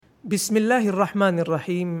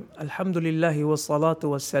Bismillahirrahmanirrahim. Alhamdulillahi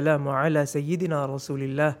wassalatu wassalamu ala sayyidina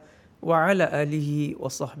Rasulillah wa ala alihi wa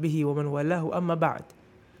sahbihi wa man walahu amma ba'd.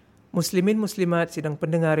 Muslimin muslimat sidang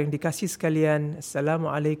pendengar yang dikasihi sekalian,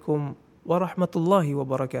 Assalamualaikum warahmatullahi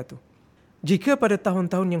wabarakatuh. Jika pada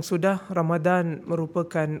tahun-tahun yang sudah Ramadan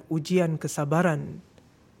merupakan ujian kesabaran,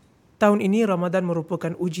 tahun ini Ramadan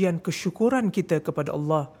merupakan ujian kesyukuran kita kepada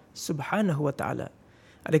Allah Subhanahu wa taala.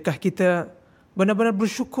 Adakah kita benar-benar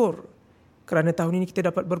bersyukur kerana tahun ini kita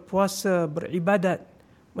dapat berpuasa, beribadat,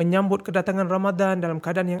 menyambut kedatangan Ramadan dalam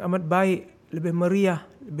keadaan yang amat baik, lebih meriah,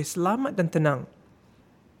 lebih selamat dan tenang.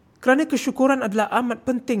 Kerana kesyukuran adalah amat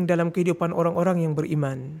penting dalam kehidupan orang-orang yang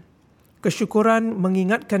beriman. Kesyukuran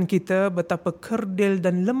mengingatkan kita betapa kerdil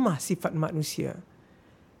dan lemah sifat manusia.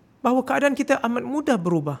 Bahawa keadaan kita amat mudah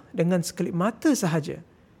berubah dengan sekelip mata sahaja.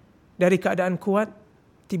 Dari keadaan kuat,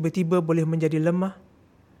 tiba-tiba boleh menjadi lemah.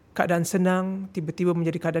 Keadaan senang, tiba-tiba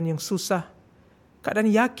menjadi keadaan yang susah.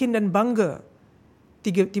 Keadaan yakin dan bangga,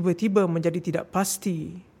 tiba-tiba menjadi tidak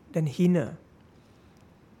pasti dan hina.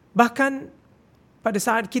 Bahkan pada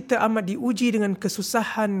saat kita amat diuji dengan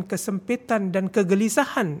kesusahan, kesempitan dan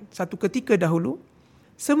kegelisahan satu ketika dahulu,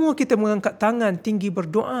 semua kita mengangkat tangan tinggi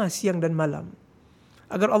berdoa siang dan malam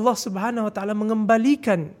agar Allah Subhanahu wa taala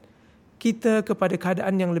mengembalikan kita kepada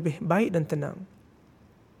keadaan yang lebih baik dan tenang.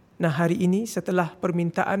 Nah, hari ini setelah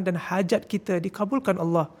permintaan dan hajat kita dikabulkan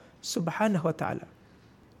Allah Subhanahu wa taala,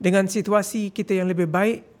 dengan situasi kita yang lebih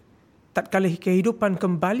baik, tatkala kehidupan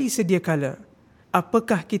kembali sedia kala,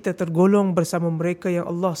 apakah kita tergolong bersama mereka yang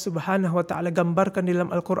Allah Subhanahu wa taala gambarkan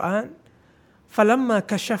dalam Al-Quran? Falamma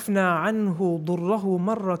kashafna anhu durrahu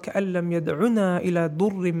marra ka'an lam yad'una ila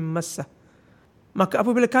durrim massah. Maka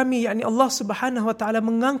apabila kami, yakni Allah Subhanahu wa taala,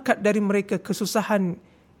 mengangkat dari mereka kesusahan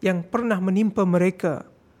yang pernah menimpa mereka,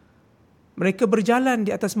 mereka berjalan di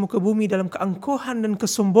atas muka bumi dalam keangkuhan dan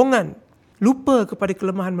kesombongan, lupa kepada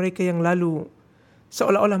kelemahan mereka yang lalu,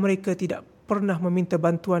 seolah-olah mereka tidak pernah meminta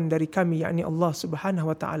bantuan dari kami, yakni Allah Subhanahu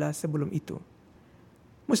wa taala sebelum itu.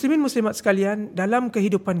 Muslimin muslimat sekalian, dalam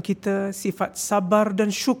kehidupan kita sifat sabar dan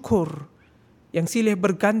syukur yang silih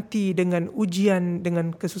berganti dengan ujian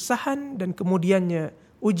dengan kesusahan dan kemudiannya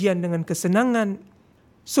ujian dengan kesenangan,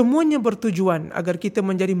 semuanya bertujuan agar kita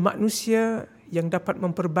menjadi manusia yang dapat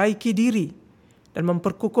memperbaiki diri dan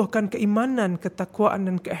memperkukuhkan keimanan, ketakwaan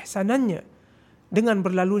dan keihsanannya dengan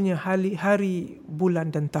berlalunya hari-hari,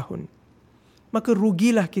 bulan dan tahun. Maka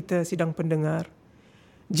rugilah kita sidang pendengar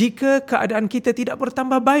jika keadaan kita tidak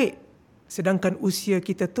bertambah baik sedangkan usia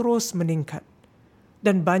kita terus meningkat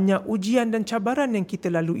dan banyak ujian dan cabaran yang kita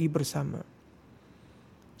lalui bersama.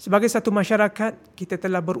 Sebagai satu masyarakat, kita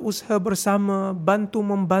telah berusaha bersama,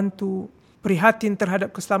 bantu-membantu, prihatin terhadap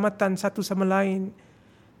keselamatan satu sama lain,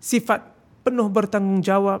 sifat penuh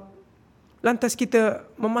bertanggungjawab. Lantas kita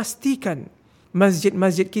memastikan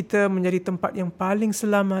masjid-masjid kita menjadi tempat yang paling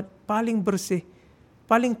selamat, paling bersih,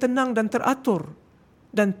 paling tenang dan teratur,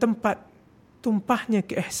 dan tempat tumpahnya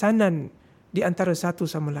keihsanan di antara satu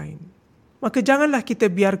sama lain. Maka janganlah kita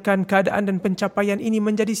biarkan keadaan dan pencapaian ini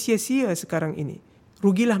menjadi sia-sia sekarang ini.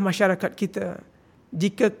 Rugilah masyarakat kita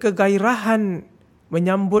jika kegairahan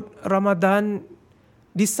menyambut Ramadan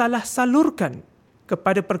disalah salurkan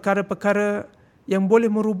kepada perkara-perkara yang boleh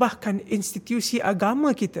merubahkan institusi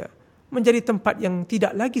agama kita menjadi tempat yang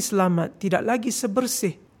tidak lagi selamat, tidak lagi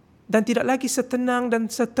sebersih dan tidak lagi setenang dan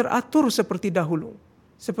seteratur seperti dahulu,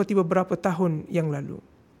 seperti beberapa tahun yang lalu.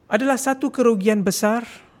 Adalah satu kerugian besar,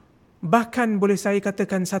 bahkan boleh saya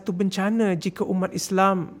katakan satu bencana jika umat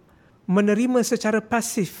Islam menerima secara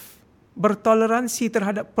pasif, bertoleransi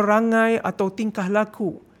terhadap perangai atau tingkah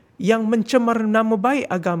laku yang mencemar nama baik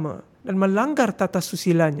agama dan melanggar tata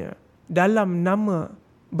susilanya dalam nama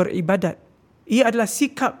beribadat. Ia adalah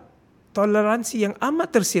sikap toleransi yang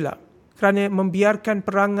amat tersilap kerana membiarkan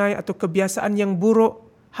perangai atau kebiasaan yang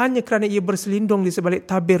buruk hanya kerana ia berselindung di sebalik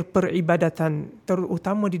tabir peribadatan,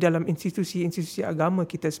 terutama di dalam institusi-institusi agama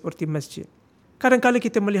kita seperti masjid. Kadang-kadang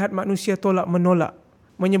kita melihat manusia tolak-menolak,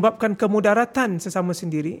 menyebabkan kemudaratan sesama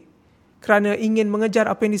sendiri kerana ingin mengejar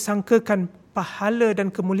apa yang disangkakan pahala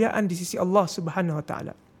dan kemuliaan di sisi Allah Subhanahu wa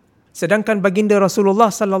taala. Sedangkan baginda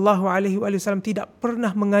Rasulullah sallallahu alaihi wasallam tidak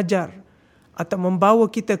pernah mengajar atau membawa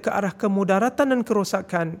kita ke arah kemudaratan dan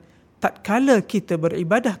kerosakan tatkala kita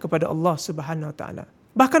beribadah kepada Allah Subhanahu wa taala.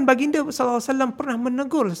 Bahkan baginda sallallahu alaihi wasallam pernah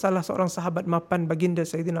menegur salah seorang sahabat mapan baginda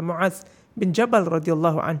Sayyidina Muaz bin Jabal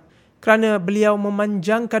radhiyallahu anhu kerana beliau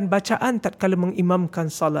memanjangkan bacaan tatkala mengimamkan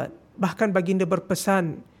salat. Bahkan baginda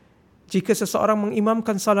berpesan, jika seseorang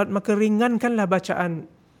mengimamkan salat maka ringankanlah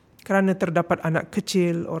bacaan kerana terdapat anak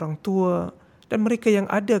kecil, orang tua dan mereka yang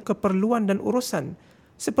ada keperluan dan urusan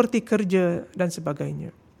seperti kerja dan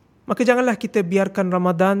sebagainya. Maka janganlah kita biarkan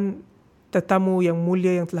Ramadan, tetamu yang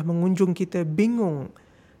mulia yang telah mengunjung kita, bingung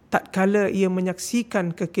tatkala ia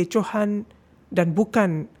menyaksikan kekecohan dan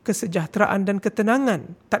bukan kesejahteraan dan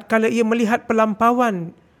ketenangan. Tatkala ia melihat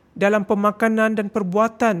pelampauan dalam pemakanan dan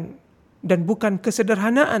perbuatan dan bukan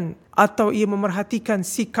kesederhanaan, atau ia memerhatikan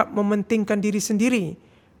sikap mementingkan diri sendiri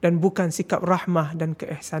dan bukan sikap rahmah dan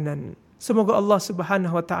keihsanan. Semoga Allah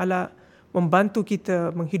Subhanahu wa taala membantu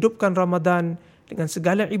kita menghidupkan Ramadan dengan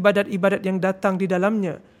segala ibadat-ibadat yang datang di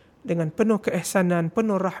dalamnya dengan penuh keihsanan,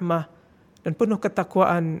 penuh rahmah dan penuh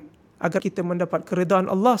ketakwaan, agar kita mendapat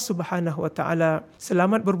keridaan Allah Subhanahu wa taala.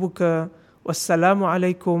 Selamat berbuka.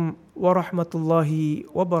 Wassalamualaikum warahmatullahi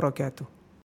wabarakatuh.